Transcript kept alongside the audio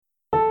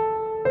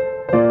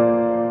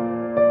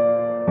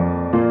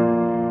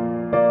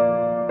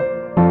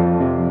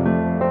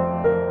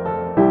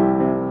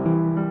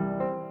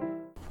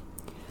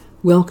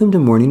Welcome to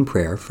morning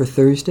prayer for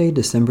Thursday,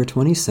 December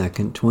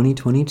 22nd,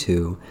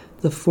 2022,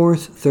 the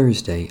fourth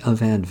Thursday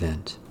of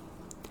Advent.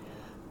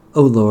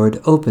 O Lord,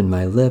 open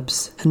my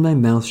lips, and my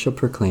mouth shall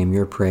proclaim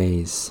your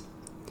praise.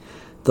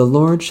 The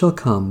Lord shall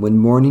come when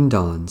morning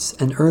dawns,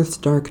 and earth's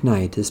dark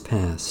night is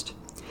past.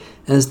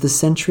 As the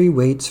century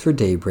waits for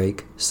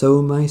daybreak,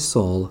 so my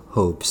soul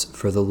hopes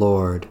for the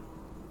Lord.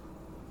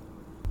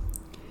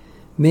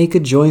 Make a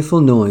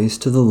joyful noise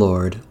to the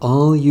Lord,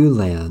 all you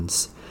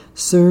lands.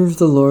 Serve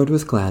the Lord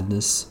with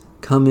gladness.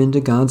 Come into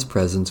God's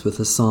presence with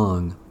a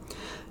song.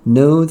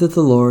 Know that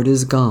the Lord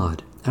is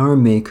God, our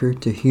Maker,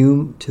 to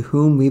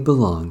whom we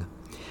belong.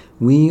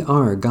 We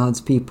are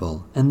God's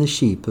people and the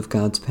sheep of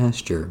God's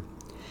pasture.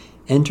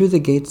 Enter the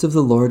gates of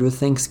the Lord with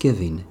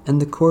thanksgiving and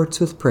the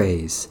courts with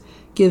praise.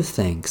 Give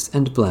thanks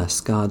and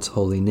bless God's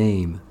holy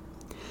name.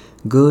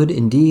 Good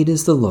indeed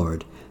is the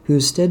Lord,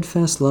 whose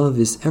steadfast love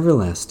is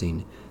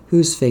everlasting,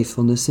 whose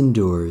faithfulness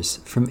endures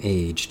from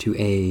age to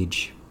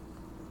age.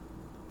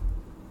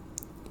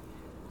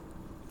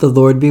 The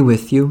Lord be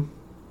with you.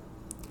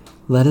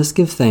 Let us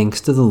give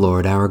thanks to the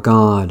Lord our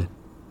God.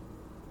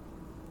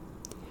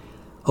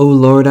 O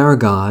Lord our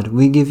God,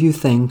 we give you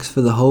thanks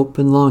for the hope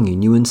and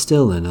longing you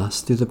instill in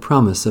us through the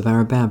promise of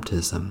our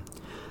baptism,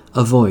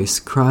 a voice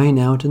crying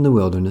out in the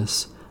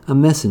wilderness, a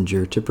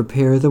messenger to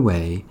prepare the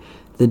way,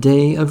 the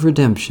day of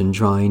redemption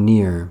drawing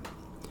near.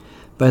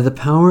 By the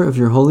power of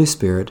your Holy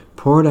Spirit,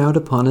 poured out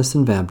upon us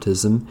in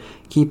baptism,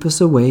 keep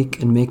us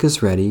awake and make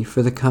us ready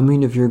for the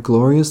coming of your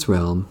glorious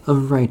realm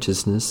of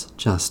righteousness,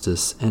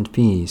 justice, and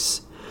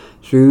peace.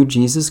 Through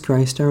Jesus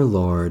Christ our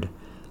Lord.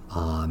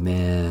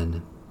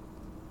 Amen.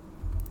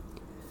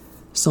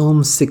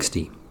 Psalm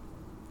 60.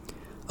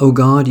 O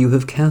God, you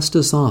have cast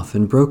us off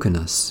and broken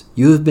us.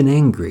 You have been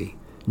angry.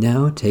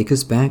 Now take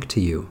us back to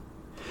you.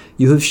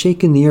 You have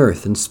shaken the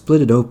earth and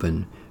split it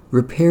open.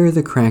 Repair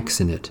the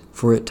cracks in it,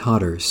 for it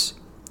totters.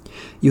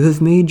 You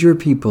have made your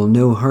people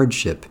know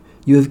hardship.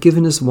 You have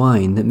given us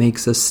wine that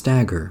makes us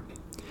stagger.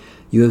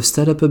 You have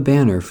set up a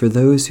banner for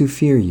those who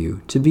fear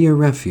you, to be a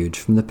refuge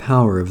from the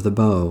power of the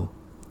bow.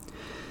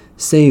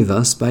 Save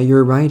us by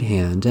your right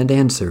hand and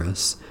answer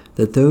us,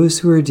 that those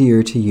who are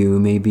dear to you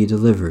may be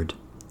delivered.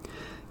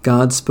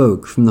 God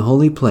spoke from the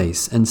holy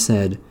place and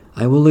said,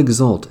 I will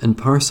exult and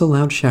parcel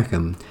out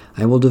Shechem.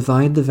 I will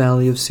divide the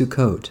valley of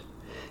Sukkot.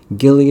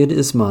 Gilead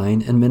is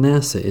mine and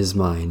Manasseh is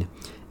mine.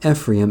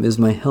 Ephraim is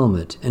my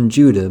helmet, and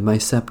Judah my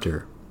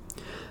scepter.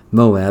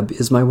 Moab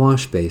is my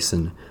wash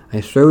basin. I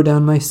throw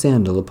down my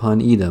sandal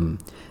upon Edom,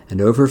 and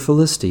over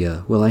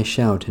Philistia will I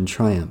shout in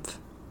triumph.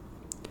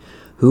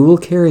 Who will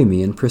carry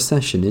me in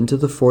procession into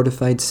the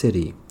fortified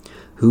city?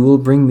 Who will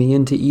bring me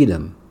into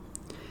Edom?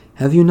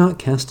 Have you not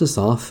cast us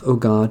off, O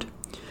God?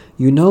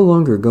 You no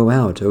longer go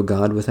out, O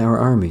God, with our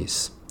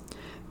armies.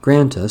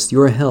 Grant us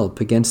your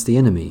help against the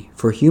enemy,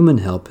 for human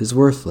help is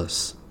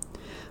worthless.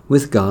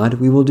 With God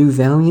we will do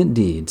valiant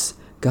deeds.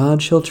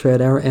 God shall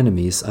tread our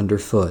enemies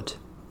underfoot.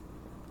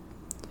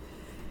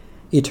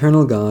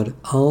 Eternal God,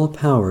 all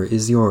power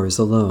is yours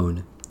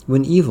alone.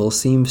 When evil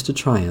seems to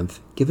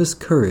triumph, give us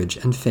courage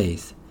and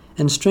faith,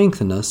 and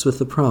strengthen us with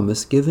the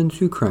promise given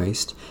through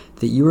Christ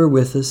that you are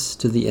with us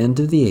to the end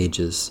of the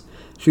ages,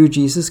 through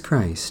Jesus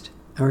Christ,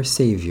 our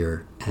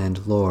Savior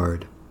and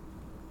Lord.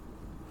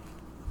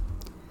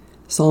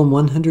 Psalm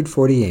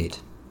 148.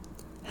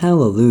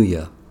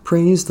 Hallelujah!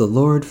 Praise the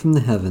Lord from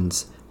the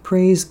heavens.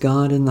 Praise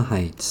God in the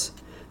heights.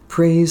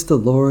 Praise the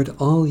Lord,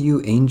 all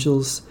you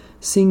angels.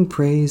 Sing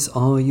praise,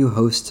 all you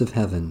hosts of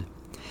heaven.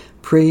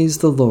 Praise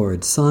the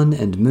Lord, sun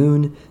and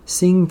moon.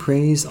 Sing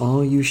praise,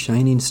 all you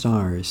shining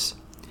stars.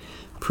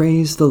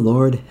 Praise the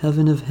Lord,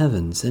 heaven of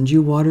heavens, and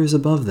you waters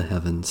above the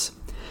heavens.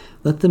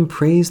 Let them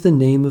praise the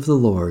name of the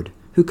Lord,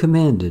 who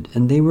commanded,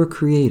 and they were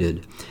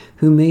created,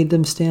 who made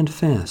them stand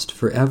fast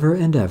forever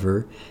and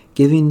ever,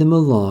 giving them a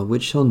law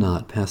which shall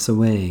not pass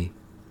away.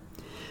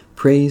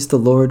 Praise the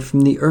Lord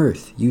from the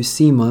earth, you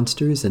sea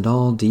monsters and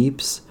all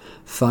deeps,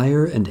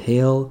 fire and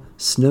hail,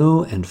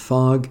 snow and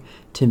fog,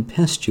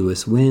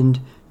 tempestuous wind,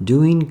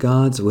 doing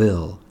God's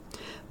will,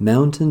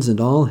 mountains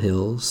and all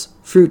hills,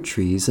 fruit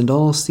trees and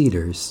all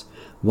cedars,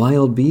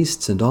 wild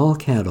beasts and all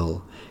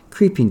cattle,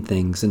 creeping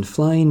things and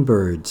flying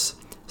birds,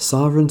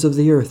 sovereigns of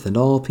the earth and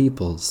all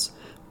peoples,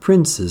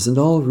 princes and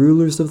all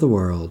rulers of the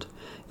world,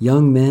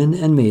 young men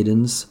and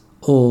maidens,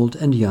 old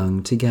and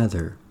young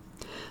together.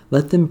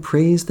 Let them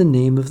praise the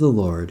name of the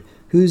Lord,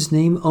 whose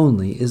name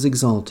only is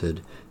exalted,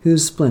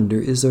 whose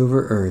splendor is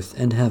over earth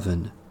and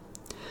heaven.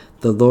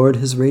 The Lord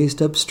has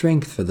raised up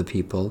strength for the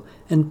people,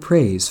 and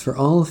praise for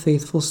all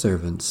faithful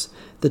servants,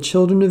 the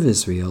children of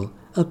Israel,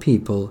 a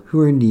people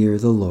who are near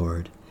the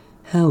Lord.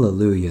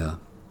 Hallelujah!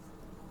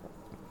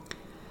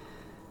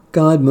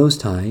 God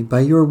Most High,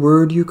 by your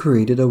word you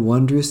created a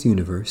wondrous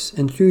universe,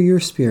 and through your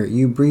Spirit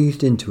you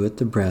breathed into it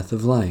the breath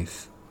of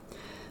life.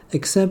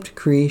 Accept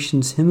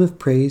creation's hymn of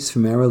praise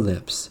from our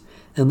lips,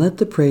 and let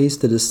the praise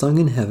that is sung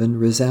in heaven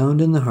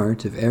resound in the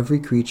heart of every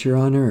creature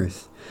on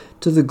earth,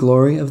 to the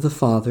glory of the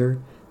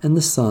Father, and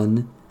the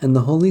Son, and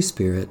the Holy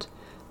Spirit,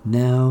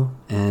 now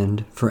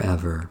and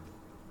forever.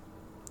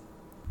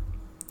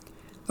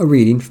 A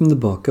reading from the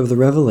book of the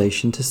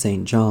Revelation to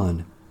St.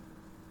 John.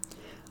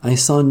 I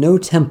saw no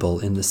temple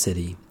in the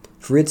city,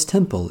 for its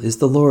temple is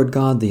the Lord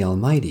God the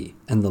Almighty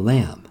and the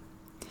Lamb.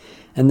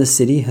 And the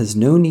city has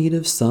no need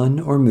of sun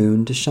or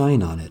moon to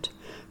shine on it,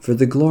 for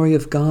the glory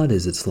of God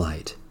is its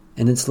light,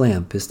 and its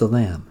lamp is the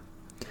Lamb.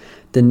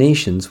 The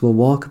nations will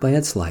walk by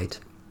its light,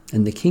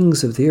 and the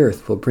kings of the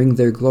earth will bring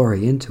their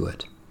glory into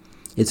it.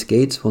 Its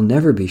gates will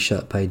never be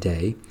shut by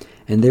day,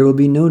 and there will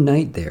be no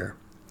night there.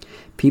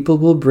 People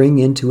will bring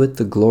into it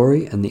the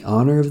glory and the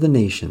honor of the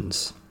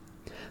nations.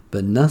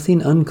 But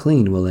nothing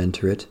unclean will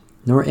enter it,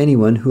 nor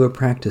anyone who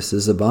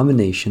practices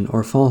abomination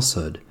or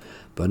falsehood,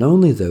 but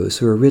only those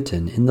who are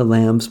written in the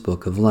Lamb's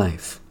book of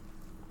life.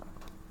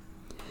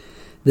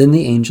 Then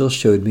the angel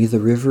showed me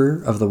the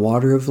river of the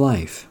water of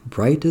life,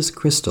 bright as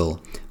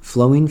crystal,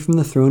 flowing from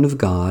the throne of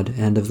God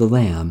and of the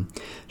Lamb,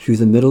 through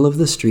the middle of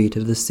the street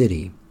of the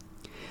city.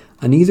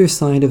 On either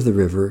side of the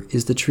river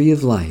is the tree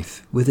of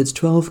life, with its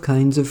 12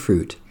 kinds of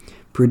fruit,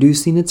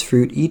 producing its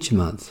fruit each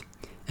month,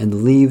 and the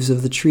leaves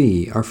of the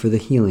tree are for the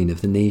healing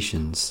of the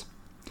nations.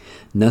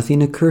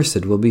 Nothing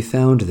accursed will be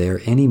found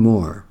there any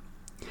more.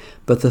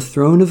 But the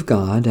throne of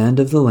God and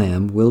of the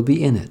Lamb will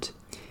be in it,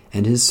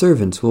 and his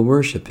servants will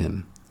worship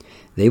him.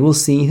 They will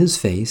see his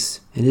face,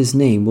 and his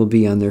name will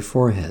be on their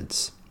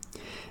foreheads.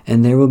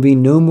 And there will be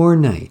no more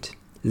night.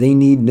 They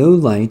need no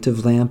light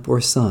of lamp or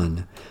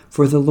sun,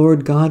 for the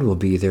Lord God will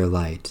be their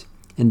light,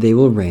 and they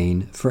will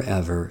reign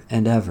forever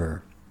and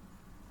ever.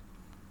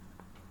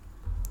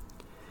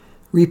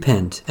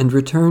 Repent and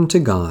return to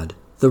God.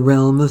 The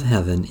realm of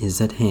heaven is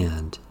at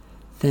hand.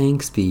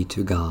 Thanks be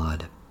to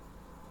God.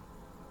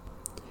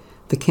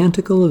 The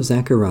Canticle of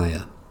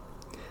Zechariah.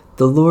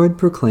 The Lord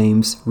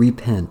proclaims,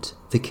 Repent,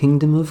 the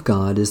kingdom of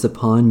God is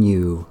upon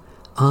you.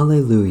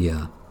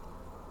 Alleluia.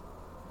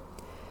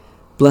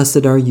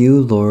 Blessed are you,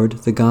 Lord,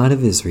 the God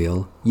of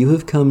Israel. You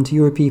have come to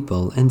your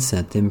people and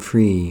set them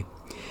free.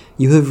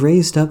 You have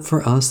raised up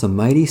for us a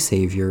mighty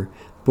Savior,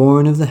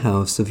 born of the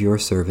house of your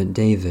servant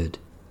David.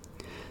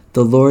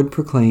 The Lord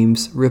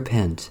proclaims,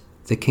 Repent,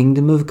 the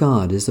kingdom of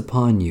God is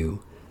upon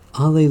you.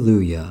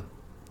 Alleluia.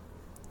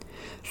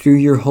 Through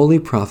your holy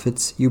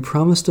prophets you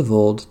promised of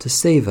old to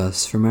save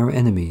us from our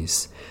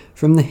enemies,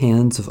 from the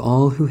hands of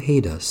all who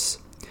hate us,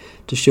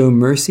 to show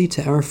mercy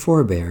to our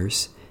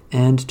forebears,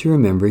 and to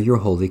remember your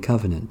holy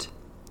covenant.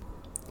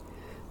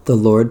 The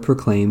Lord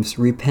proclaims,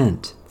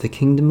 Repent, the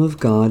kingdom of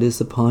God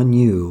is upon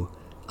you.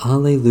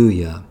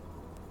 Alleluia.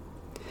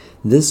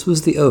 This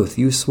was the oath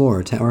you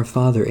swore to our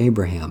father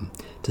Abraham,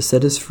 to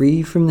set us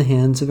free from the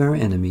hands of our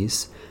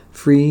enemies,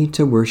 free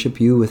to worship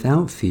you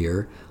without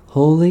fear,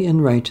 holy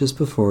and righteous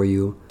before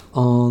you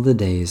all the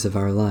days of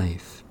our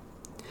life.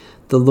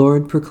 The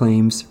Lord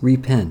proclaims,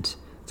 Repent,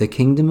 the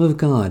kingdom of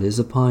God is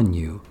upon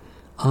you.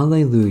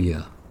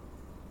 Alleluia.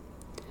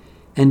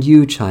 And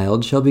you,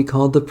 child, shall be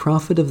called the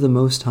prophet of the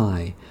Most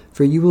High,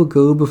 for you will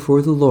go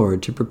before the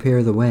Lord to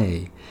prepare the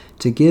way,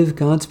 to give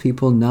God's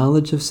people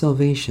knowledge of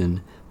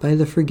salvation by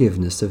the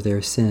forgiveness of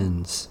their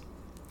sins.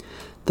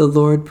 The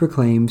Lord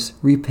proclaims,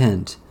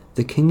 Repent,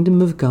 the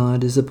kingdom of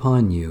God is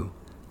upon you.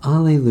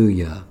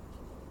 Alleluia.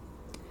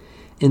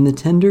 In the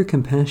tender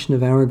compassion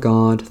of our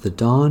God, the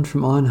dawn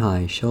from on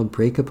high shall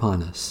break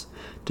upon us,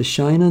 to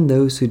shine on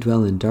those who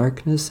dwell in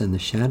darkness and the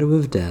shadow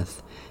of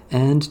death,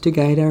 and to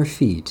guide our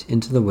feet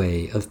into the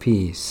way of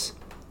peace.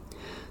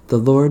 The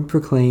Lord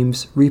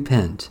proclaims,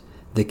 Repent,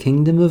 the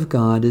kingdom of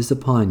God is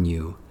upon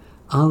you.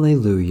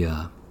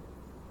 Alleluia.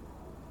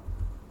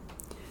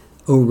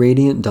 O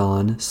radiant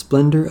dawn,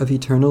 splendor of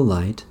eternal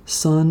light,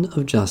 sun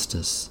of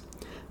justice,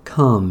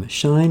 come,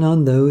 shine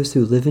on those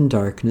who live in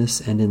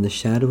darkness and in the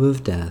shadow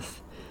of death.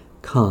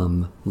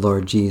 Come,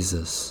 Lord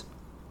Jesus.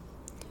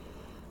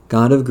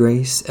 God of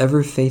grace,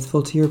 ever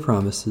faithful to your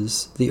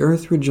promises, the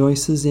earth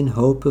rejoices in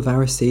hope of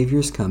our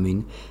Savior's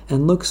coming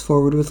and looks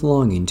forward with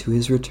longing to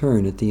his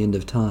return at the end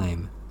of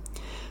time.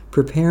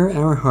 Prepare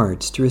our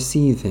hearts to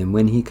receive him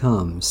when he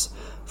comes,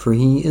 for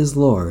he is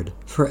Lord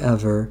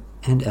forever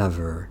and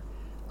ever.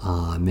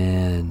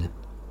 Amen.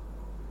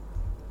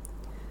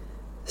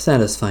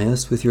 Satisfy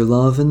us with your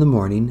love in the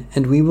morning,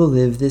 and we will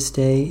live this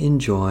day in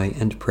joy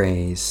and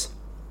praise.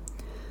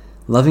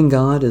 Loving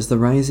God, as the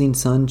rising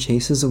sun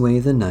chases away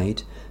the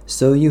night,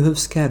 so you have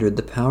scattered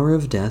the power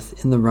of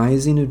death in the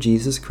rising of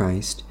Jesus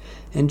Christ,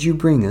 and you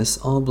bring us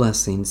all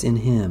blessings in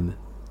him.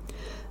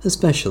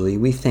 Especially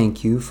we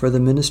thank you for the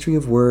ministry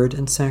of word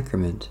and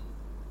sacrament,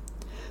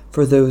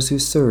 for those who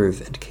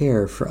serve and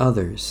care for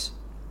others,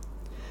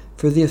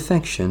 for the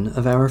affection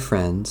of our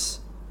friends,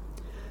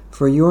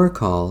 for your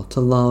call to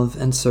love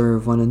and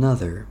serve one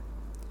another,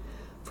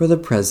 for the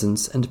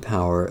presence and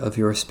power of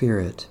your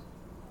Spirit.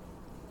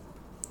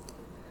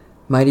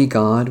 Mighty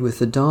God, with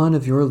the dawn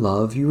of your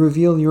love, you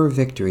reveal your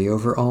victory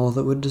over all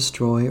that would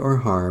destroy or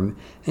harm,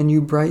 and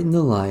you brighten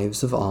the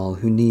lives of all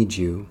who need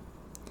you.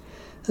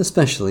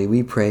 Especially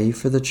we pray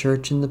for the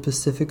Church in the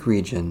Pacific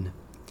region,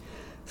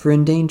 for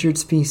endangered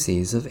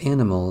species of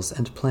animals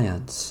and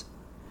plants,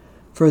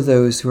 for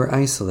those who are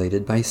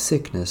isolated by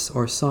sickness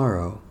or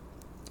sorrow,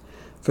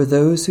 for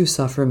those who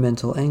suffer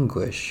mental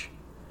anguish,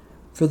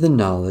 for the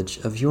knowledge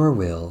of your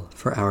will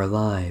for our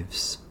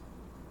lives.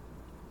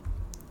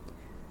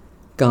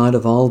 God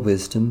of all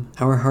wisdom,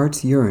 our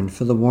hearts yearn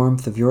for the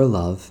warmth of your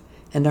love,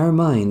 and our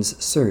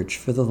minds search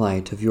for the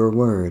light of your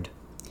word.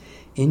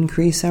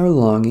 Increase our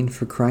longing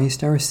for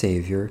Christ our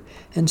Savior,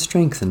 and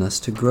strengthen us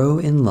to grow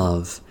in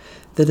love,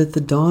 that at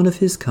the dawn of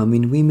his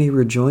coming we may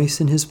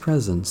rejoice in his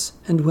presence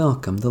and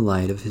welcome the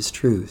light of his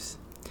truth.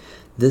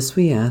 This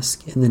we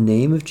ask in the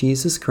name of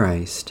Jesus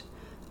Christ.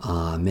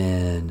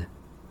 Amen.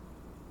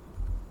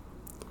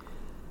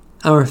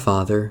 Our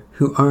Father,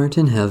 who art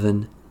in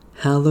heaven,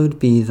 hallowed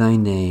be thy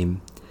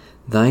name.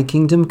 Thy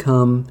kingdom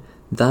come,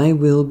 thy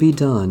will be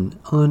done,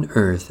 on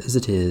earth as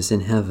it is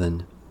in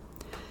heaven.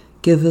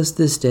 Give us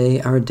this day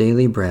our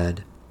daily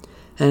bread,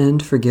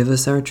 and forgive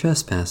us our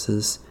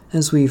trespasses,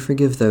 as we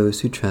forgive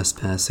those who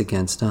trespass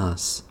against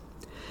us.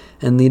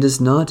 And lead us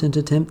not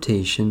into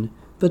temptation,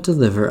 but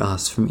deliver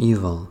us from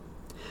evil.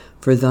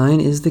 For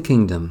thine is the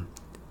kingdom,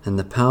 and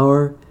the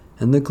power,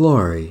 and the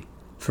glory,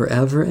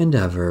 forever and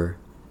ever.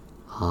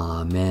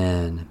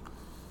 Amen.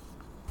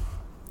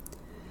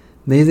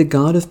 May the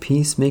God of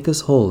peace make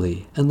us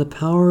holy, and the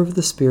power of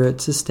the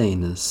Spirit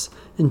sustain us,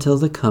 until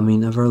the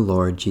coming of our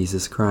Lord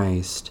Jesus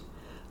Christ.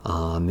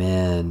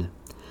 Amen.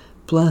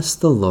 Bless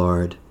the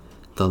Lord.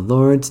 The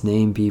Lord's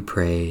name be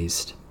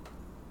praised.